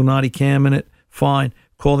put a Lunati cam in it, fine.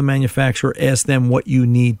 Call the manufacturer, ask them what you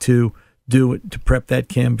need to do to prep that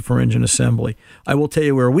cam for engine assembly. I will tell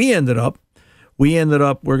you where we ended up. We're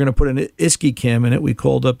going to put an Isky cam in it. We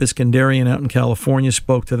called up Iskandarian out in California,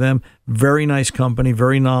 spoke to them. Very nice company,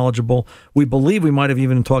 very knowledgeable. We believe we might have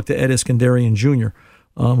even talked to Ed Iskandarian Jr.,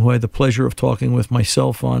 who I had the pleasure of talking with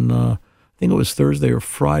myself on, I think it was Thursday or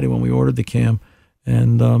Friday when we ordered the cam.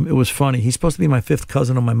 And it was funny. He's supposed to be my fifth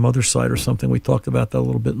cousin on my mother's side or something. We talked about that a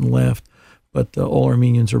little bit and laughed. But all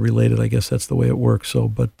Armenians are related. I guess that's the way it works. So,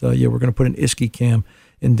 but we're going to put an Isky cam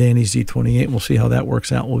in Danny's Z28, and we'll see how that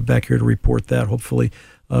works out. We'll be back here to report that, hopefully,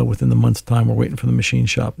 within the month's time. We're waiting for the machine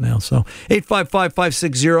shop now. So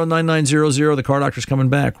 855-560-9900. The Car Doctor's coming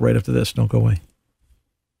back right after this. Don't go away.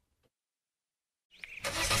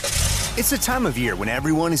 It's the time of year when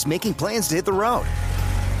everyone is making plans to hit the road.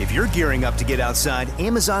 If you're gearing up to get outside,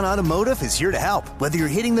 Amazon Automotive is here to help. Whether you're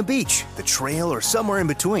hitting the beach, the trail, or somewhere in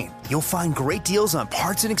between, you'll find great deals on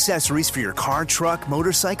parts and accessories for your car, truck,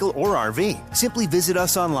 motorcycle, or RV. Simply visit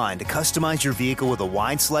us online to customize your vehicle with a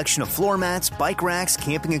wide selection of floor mats, bike racks,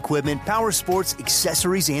 camping equipment, power sports,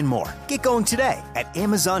 accessories, and more. Get going today at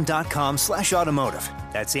Amazon.com/automotive.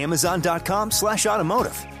 That's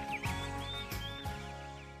Amazon.com/automotive.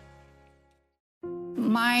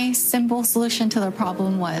 My simple solution to the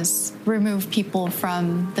problem was remove people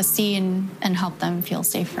from the scene and help them feel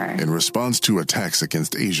safer. In response to attacks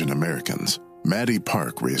against Asian Americans, Maddie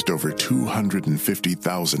Park raised over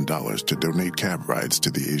 $250,000 to donate cab rides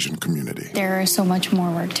to the Asian community. There is so much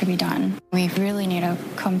more work to be done. We really need to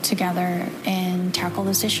come together and tackle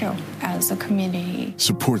this issue as a community.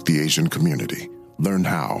 Support the Asian community. Learn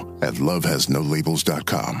how at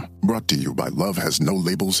lovehasnolabels.com. Brought to you by Love Has No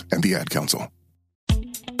Labels and the Ad Council.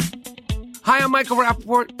 Hi, I'm Michael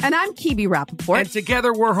Rappaport. And I'm Kibi Rappaport. And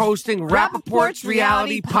together we're hosting Rappaport's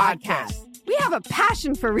Reality Podcast. We have a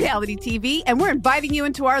passion for reality TV, and we're inviting you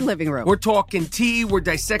into our living room. We're talking tea, we're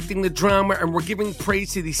dissecting the drama, and we're giving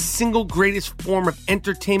praise to the single greatest form of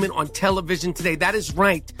entertainment on television today. That is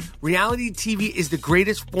right. Reality TV is the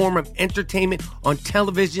greatest form of entertainment on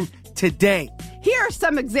television today. Here are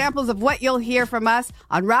some examples of what you'll hear from us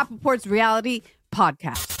on Rappaport's Reality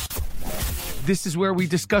Podcast. This is where we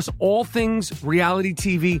discuss all things reality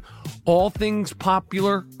TV, all things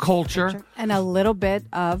popular culture. And a little bit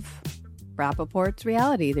of Rappaport's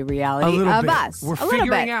reality, the reality of us. We're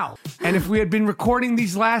figuring out. And if we had been recording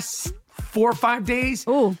these last 4 or 5 days,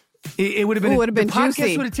 it would have been, the podcast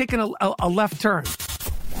juicy. Would have taken a left turn.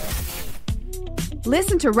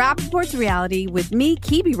 Listen to Rappaport's Reality with me,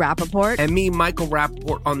 Kibi Rappaport. And me, Michael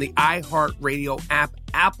Rappaport, on the iHeartRadio app,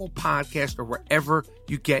 Apple Podcast, or wherever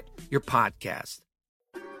you get your podcast.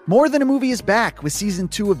 More Than a Movie is back with Season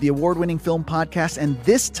 2 of the award-winning film podcast, and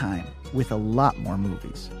this time with a lot more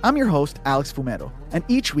movies. I'm your host, Alex Fumero, and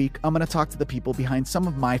each week I'm going to talk to the people behind some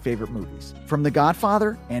of my favorite movies. From The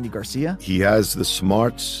Godfather, Andy Garcia. He has the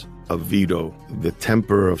smarts of Vito, the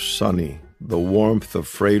temper of Sonny, the warmth of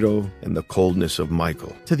Fredo, and the coldness of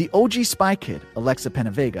Michael. To the OG Spy Kid, Alexa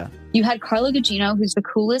Penavega. You had Carla Gugino, who's the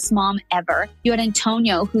coolest mom ever. You had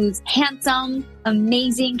Antonio, who's handsome,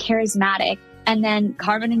 amazing, charismatic. And then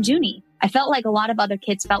Carvin and Junie. I felt like a lot of other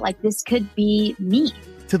kids felt like this could be me.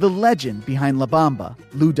 To the legend behind La Bamba,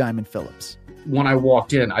 Lou Diamond Phillips. When I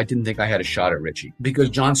walked in, I didn't think I had a shot at Richie because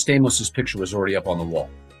John Stamos' picture was already up on the wall.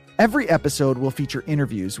 Every episode will feature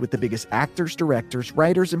interviews with the biggest actors, directors,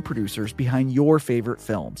 writers, and producers behind your favorite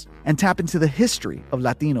films and tap into the history of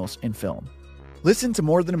Latinos in film. Listen to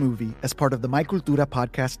More Than a Movie as part of the My Cultura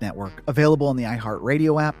Podcast Network, available on the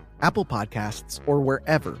iHeartRadio app, Apple Podcasts, or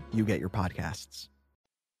wherever you get your podcasts.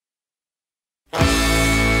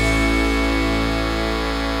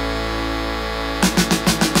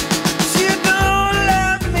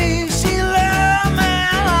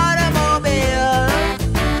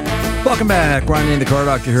 Welcome back. Ron and the Car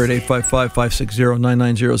Doctor here at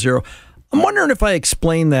 855-560-9900. I'm wondering if I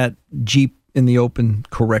explained that Jeep in the open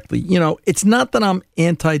correctly. You know, it's not that I'm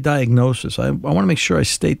anti-diagnosis. I want to make sure I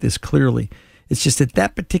state this clearly. It's just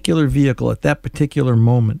that particular vehicle at that particular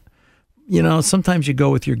moment, you know, sometimes you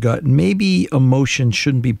go with your gut. Maybe emotion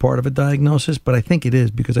shouldn't be part of a diagnosis, but I think it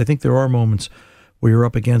is, because I think there are moments where you're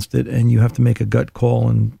up against it and you have to make a gut call,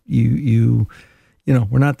 and you know,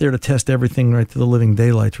 we're not there to test everything right to the living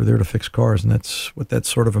daylights. We're there to fix cars, and that's what that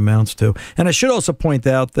sort of amounts to. And I should also point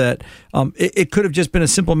out that it could have just been a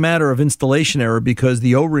simple matter of installation error, because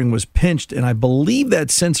the O-ring was pinched, and I believe that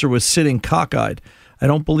sensor was sitting cockeyed. I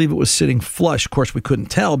don't believe it was sitting flush. Of course, we couldn't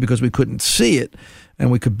tell because we couldn't see it, and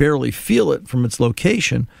we could barely feel it from its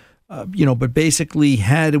location. But basically,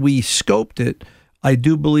 had we scoped it, I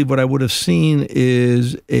do believe what I would have seen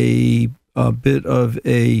is a bit of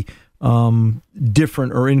a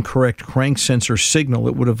different or incorrect crank sensor signal.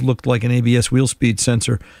 It would have looked like an ABS wheel speed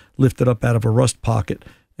sensor lifted up out of a rust pocket,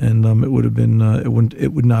 and it would have been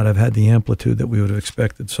it would not have had the amplitude that we would have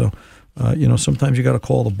expected. So, sometimes you got to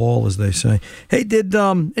call the ball, as they say. Hey, did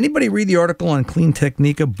anybody read the article on Clean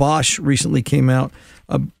Technica? Bosch recently came out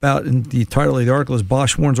about, and the title of the article is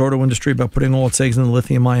Bosch warns auto industry about putting all its eggs in the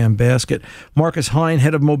lithium-ion basket. Marcus Hein,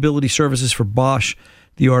 head of mobility services for Bosch,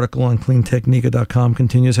 the article on cleantechnica.com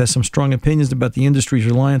continues, has some strong opinions about the industry's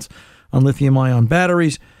reliance on lithium-ion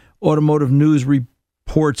batteries. Automotive News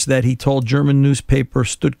reports that he told German newspaper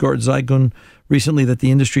Stuttgart Zeitung recently that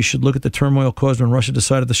the industry should look at the turmoil caused when Russia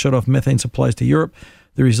decided to shut off methane supplies to Europe.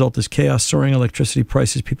 The result is chaos, soaring electricity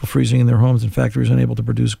prices, people freezing in their homes, and factories unable to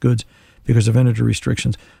produce goods because of energy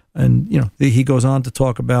restrictions. And, he goes on to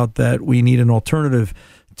talk about that we need an alternative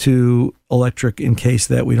to electric in case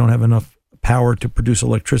that we don't have enough power to produce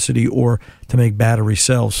electricity or to make battery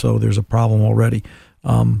cells. So there's a problem already.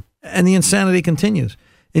 And the insanity continues.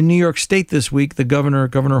 In New York State this week, the Governor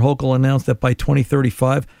Hochul, announced that by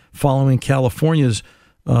 2035, following California's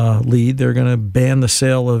lead, they're going to ban the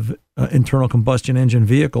sale of internal combustion engine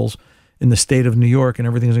vehicles in the state of New York, and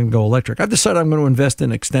everything's going to go electric. I've decided I'm going to invest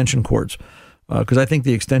in extension cords because I think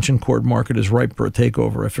the extension cord market is ripe for a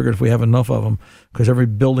takeover. I figured if we have enough of them, because every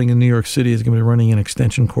building in New York City is going to be running an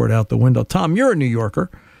extension cord out the window. Tom, you're a New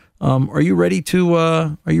Yorker. Are you ready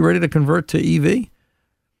to convert to EV?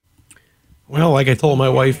 Well, like I told my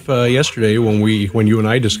wife yesterday when you and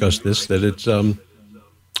I discussed this, that it's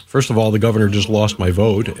first of all, the governor just lost my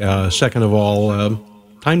vote. Second of all,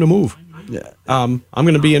 time to move. Yeah. I'm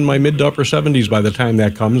going to be in my mid to upper 70s by the time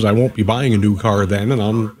that comes. I won't be buying a new car then,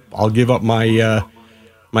 and I'll give up my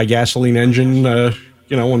my gasoline engine.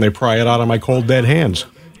 When they pry it out of my cold dead hands.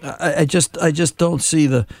 I just don't see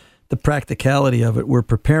the practicality of it.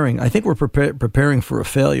 I think we're preparing for a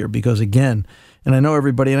failure because, again, and I know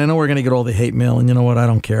everybody, and I know we're going to get all the hate mail, and you know what, I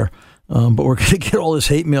don't care. But we're going to get all this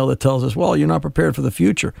hate mail that tells us, well, you're not prepared for the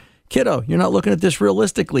future. Kiddo, you're not looking at this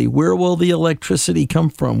realistically. Where will the electricity come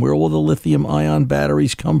from? Where will the lithium-ion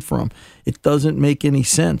batteries come from? It doesn't make any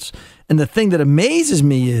sense. And the thing that amazes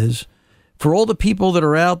me is, for all the people that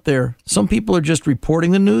are out there, some people are just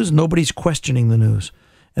reporting the news. Nobody's questioning the news.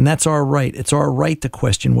 And that's our right. It's our right to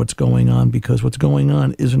question what's going on because what's going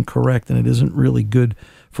on isn't correct and it isn't really good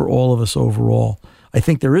for all of us overall. I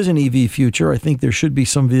think there is an EV future. I think there should be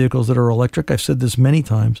some vehicles that are electric. I've said this many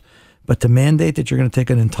times. But to mandate that you're going to take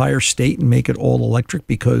an entire state and make it all electric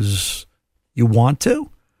because you want to?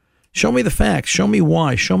 Show me the facts. Show me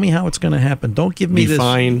why. Show me how it's going to happen. Don't give me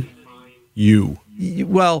Define you.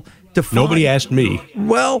 Well, define. Nobody asked me.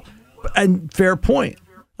 Well, and fair point.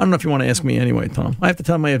 I don't know if you want to ask me anyway, Tom. I have to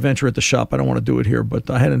tell my adventure at the shop. I don't want to do it here, but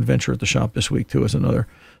I had an adventure at the shop this week, too, as another.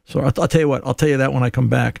 So I'll tell you what. I'll tell you that when I come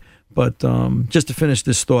back. But just to finish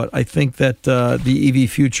this thought, I think that the EV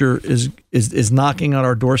future is knocking on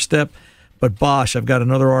our doorstep. But Bosch, I've got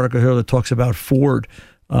another article here that talks about Ford,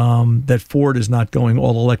 that Ford is not going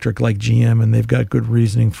all electric like GM, and they've got good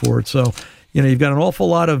reasoning for it. So, you've got an awful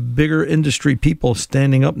lot of bigger industry people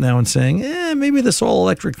standing up now and saying, maybe this all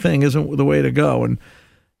electric thing isn't the way to go. And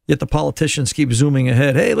yet the politicians keep zooming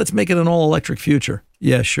ahead. Hey, let's make it an all-electric future.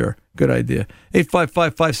 Yeah, sure. Good idea.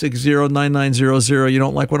 855-560-9900. You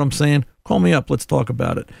don't like what I'm saying? Call me up. Let's talk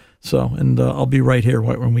about it. So, and I'll be right here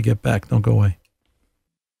when we get back. Don't go away.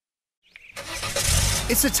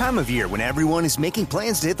 It's the time of year when everyone is making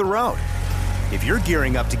plans to hit the road. If you're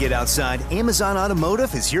gearing up to get outside, Amazon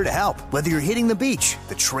Automotive is here to help. Whether you're hitting the beach,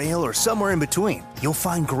 the trail, or somewhere in between, you'll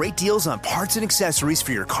find great deals on parts and accessories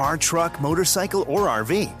for your car, truck, motorcycle, or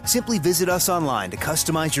RV. Simply visit us online to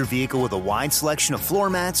customize your vehicle with a wide selection of floor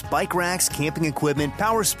mats, bike racks, camping equipment,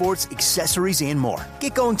 power sports, accessories, and more.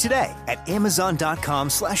 Get going today at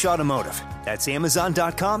Amazon.com/automotive. That's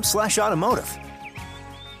Amazon.com/automotive.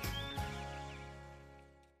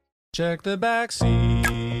 Check the back seat.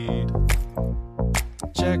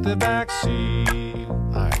 Check the back seat.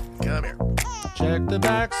 All right, come here. Check the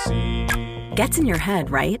back seat. Gets in your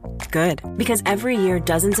head, right? Good. Because every year,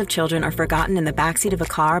 dozens of children are forgotten in the backseat of a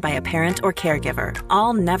car by a parent or caregiver.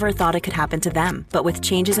 All never thought it could happen to them. But with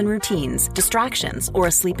changes in routines, distractions, or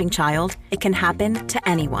a sleeping child, it can happen to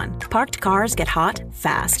anyone. Parked cars get hot,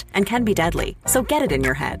 fast, and can be deadly. So get it in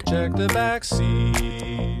your head. Check the back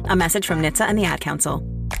seat. A message from NHTSA and the Ad Council.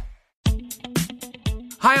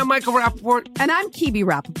 Hi, I'm Michael Rappaport. And I'm Kibi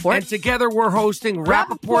Rappaport. And together we're hosting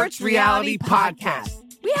Rappaport's Reality Podcast.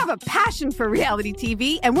 We have a passion for reality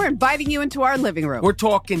TV, and we're inviting you into our living room. We're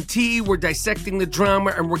talking tea, we're dissecting the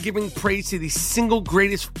drama, and we're giving praise to the single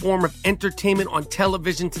greatest form of entertainment on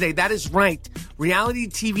television today. That is right. Reality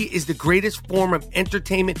TV is the greatest form of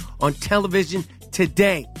entertainment on television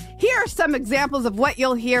today. Here are some examples of what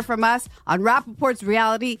you'll hear from us on Rappaport's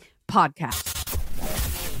Reality Podcast.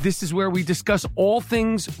 This is where we discuss all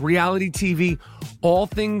things reality TV, all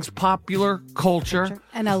things popular culture.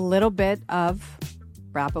 And a little bit of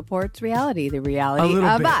Rappaport's reality, the reality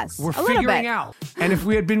of bit. us. We're figuring out. And if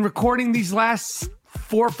we had been recording these last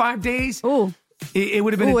 4 or 5 days, it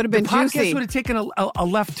would have been, the podcast juicy. would have taken a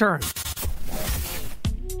left turn.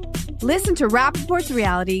 Listen to Rappaport's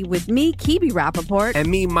Reality with me, Kibi Rappaport. And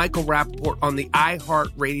me, Michael Rappaport, on the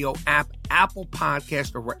iHeartRadio app, Apple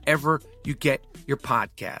Podcast, or wherever you get your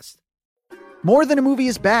podcast. More Than a Movie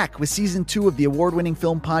is back with Season 2 of the award-winning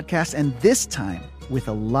film podcast, and this time with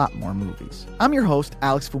a lot more movies. I'm your host,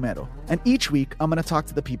 Alex Fumero, and each week I'm going to talk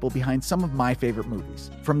to the people behind some of my favorite movies.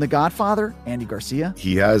 From The Godfather, Andy Garcia.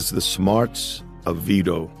 He has the smarts of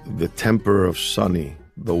Vito, the temper of Sonny,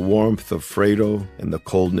 the warmth of Fredo, and the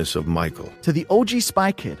coldness of Michael. To the OG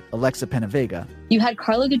Spy Kid, Alexa Penavega. You had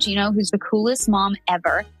Carla Gugino, who's the coolest mom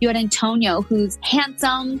ever. You had Antonio, who's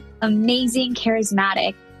handsome, amazing,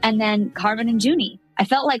 charismatic. And then Carvin and Junie. I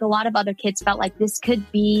felt like a lot of other kids felt like this could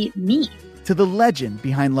be me. To the legend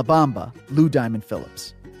behind La Bamba, Lou Diamond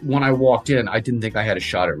Phillips. When I walked in, I didn't think I had a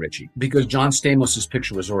shot at Richie because John Stamos'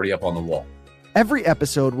 picture was already up on the wall. Every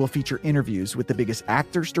episode will feature interviews with the biggest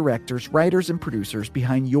actors, directors, writers, and producers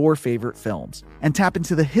behind your favorite films and tap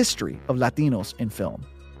into the history of Latinos in film.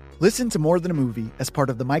 Listen to More Than a Movie as part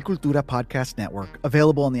of the My Cultura Podcast Network,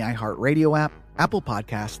 available on the iHeartRadio app, Apple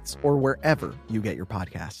Podcasts, or wherever you get your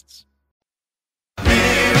podcasts.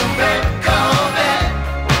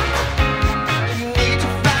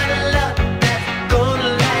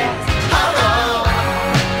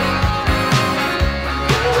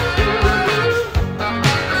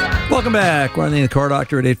 Welcome back. We're on the Car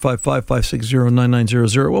Doctor at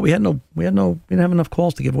 855-560-9900. Well, we didn't have enough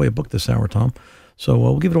calls to give away a book this hour, Tom. So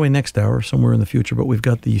we'll give it away next hour, somewhere in the future. But we've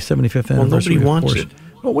got the 75th anniversary. Well, nobody wants it.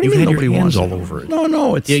 Well, what do you mean nobody wants it? all over it.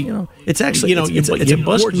 No, it's it's actually it's a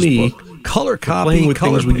bust gorgeous me book. Color copy, playing with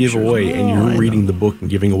color things we give pictures. away, and you're reading the book and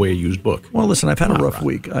giving away a used book. Well, listen, I've had a rough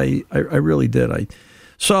week. I really did.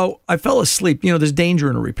 So I fell asleep. There's danger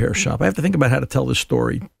in a repair shop. I have to think about how to tell this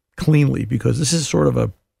story cleanly because this is sort of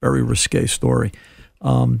a very risque story.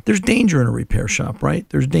 There's danger in a repair shop, right?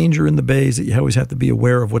 There's danger in the bays that you always have to be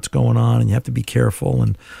aware of what's going on, and you have to be careful.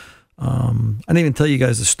 And I didn't even tell you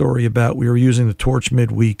guys the story about we were using the torch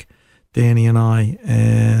midweek, Danny and I,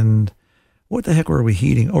 and what the heck were we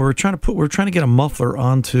heating? Oh, we were trying to get a muffler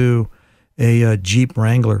onto a Jeep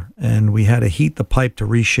Wrangler, and we had to heat the pipe to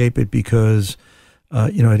reshape it because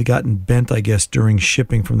it had gotten bent, I guess, during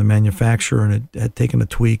shipping from the manufacturer, and it had taken a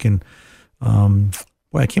tweak. And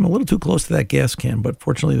I came a little too close to that gas can, but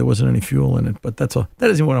fortunately there wasn't any fuel in it. But that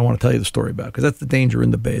isn't what I want to tell you the story about, because that's the danger in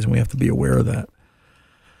the bays, and we have to be aware of that.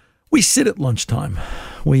 We sit at lunchtime.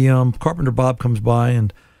 Carpenter Bob comes by,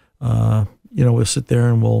 and we'll sit there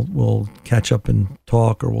and we'll catch up and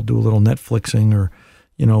talk, or we'll do a little Netflixing, or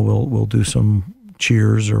we'll do some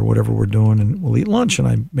Cheers or whatever we're doing, and we'll eat lunch. And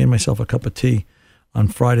I made myself a cup of tea on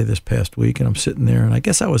Friday this past week, and I'm sitting there, and I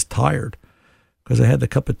guess I was tired because I had the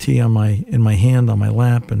cup of tea in my hand on my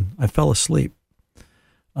lap, and I fell asleep.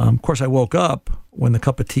 Of course, I woke up when the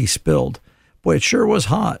cup of tea spilled. Boy, it sure was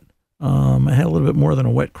hot. I had a little bit more than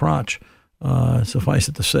a wet crotch. Suffice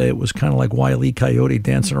it to say, it was kind of like Wile E. Coyote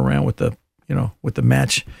dancing around with the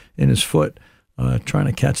match in his foot, trying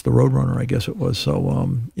to catch the Roadrunner, I guess it was. So,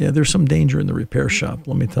 there's some danger in the repair shop.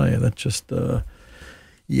 Let me tell you, that's just,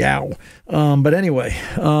 yow. But anyway,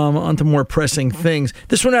 on to more pressing things.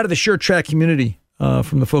 This one out of the SureTrack community,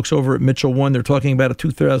 from the folks over at Mitchell One. They're talking about a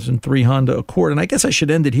 2003 Honda Accord. And I guess I should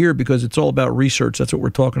end it here because it's all about research. That's what we're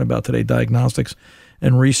talking about today, diagnostics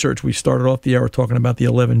and research. We started off the hour talking about the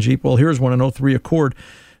 11 Jeep. Well, here's one, an 03 Accord,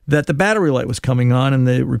 that the battery light was coming on, and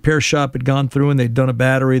the repair shop had gone through and they'd done a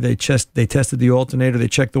battery. They tested the alternator. They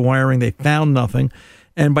checked the wiring. They found nothing.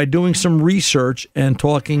 And by doing some research and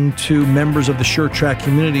talking to members of the SureTrack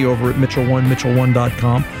community over at Mitchell One,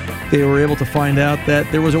 Mitchell1.com, they were able to find out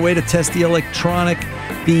that there was a way to test the electronic,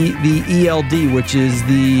 the ELD, which is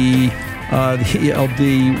the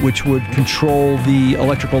ELD, which would control the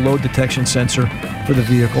electrical load detection sensor for the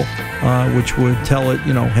vehicle, which would tell it,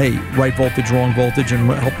 hey, right voltage, wrong voltage,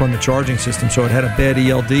 and help run the charging system. So it had a bad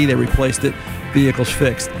ELD. They replaced it. Vehicle's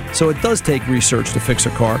fixed. So it does take research to fix a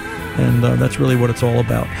car, and that's really what it's all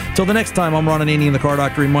about. Till the next time, I'm Ron Ananian, the Car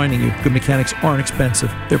Doctor, reminding you, good mechanics aren't expensive.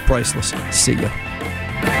 They're priceless. See ya.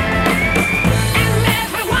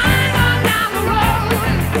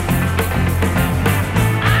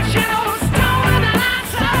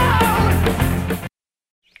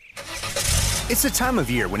 It's the time of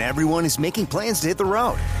year when everyone is making plans to hit the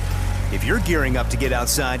road. If you're gearing up to get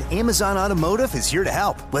outside, Amazon Automotive is here to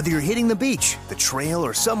help. Whether you're hitting the beach, the trail,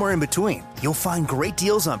 or somewhere in between, you'll find great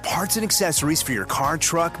deals on parts and accessories for your car,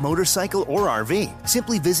 truck, motorcycle, or RV.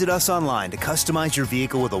 Simply visit us online to customize your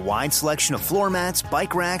vehicle with a wide selection of floor mats,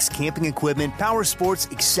 bike racks, camping equipment, power sports,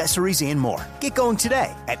 accessories, and more. Get going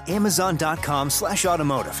today at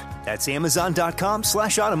Amazon.com/automotive. That's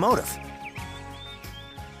Amazon.com/automotive.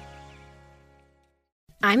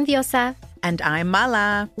 I'm Diosa. And I'm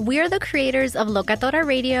Mala. We're the creators of Locatora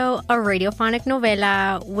Radio, a radiophonic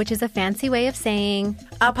novela, which is a fancy way of saying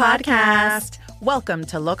a podcast. Welcome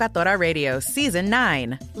to Locatora Radio Season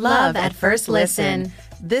 9. Love at First Listen.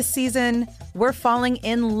 This season, we're falling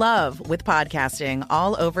in love with podcasting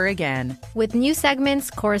all over again. With new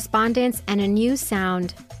segments, correspondence, and a new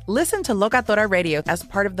sound. Listen to Locatora Radio as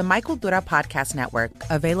part of the My Cultura Podcast Network.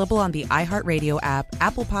 Available on the iHeartRadio app,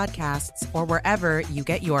 Apple Podcasts, or wherever you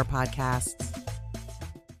get your podcasts.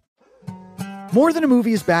 More Than a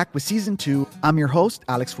Movie is back with Season 2. I'm your host,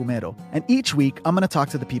 Alex Fumero. And each week, I'm going to talk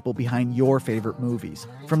to the people behind your favorite movies.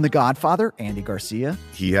 From The Godfather, Andy Garcia.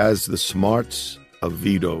 He has the smarts of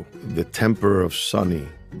Vito, the temper of Sonny,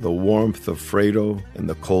 the warmth of Fredo, and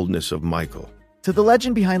the coldness of Michael. To the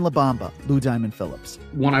legend behind La Bamba, Lou Diamond Phillips.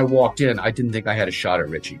 When I walked in, I didn't think I had a shot at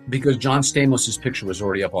Richie because John Stamos' picture was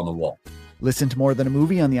already up on the wall. Listen to More Than a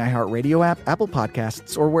Movie on the iHeartRadio app, Apple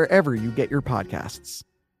Podcasts, or wherever you get your podcasts.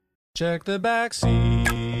 Check the back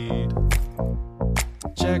seat.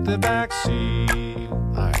 Check the back seat.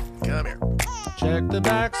 All right, come here. Check the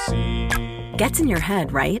back seat. Gets in your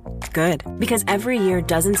head, right? Good. Because every year,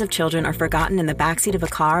 dozens of children are forgotten in the backseat of a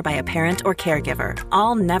car by a parent or caregiver.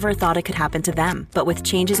 All never thought it could happen to them. But with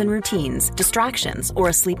changes in routines, distractions, or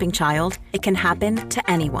a sleeping child, it can happen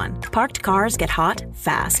to anyone. Parked cars get hot,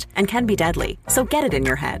 fast, and can be deadly. So get it in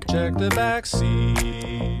your head. Check the back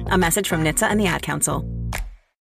seat. A message from NHTSA and the Ad Council.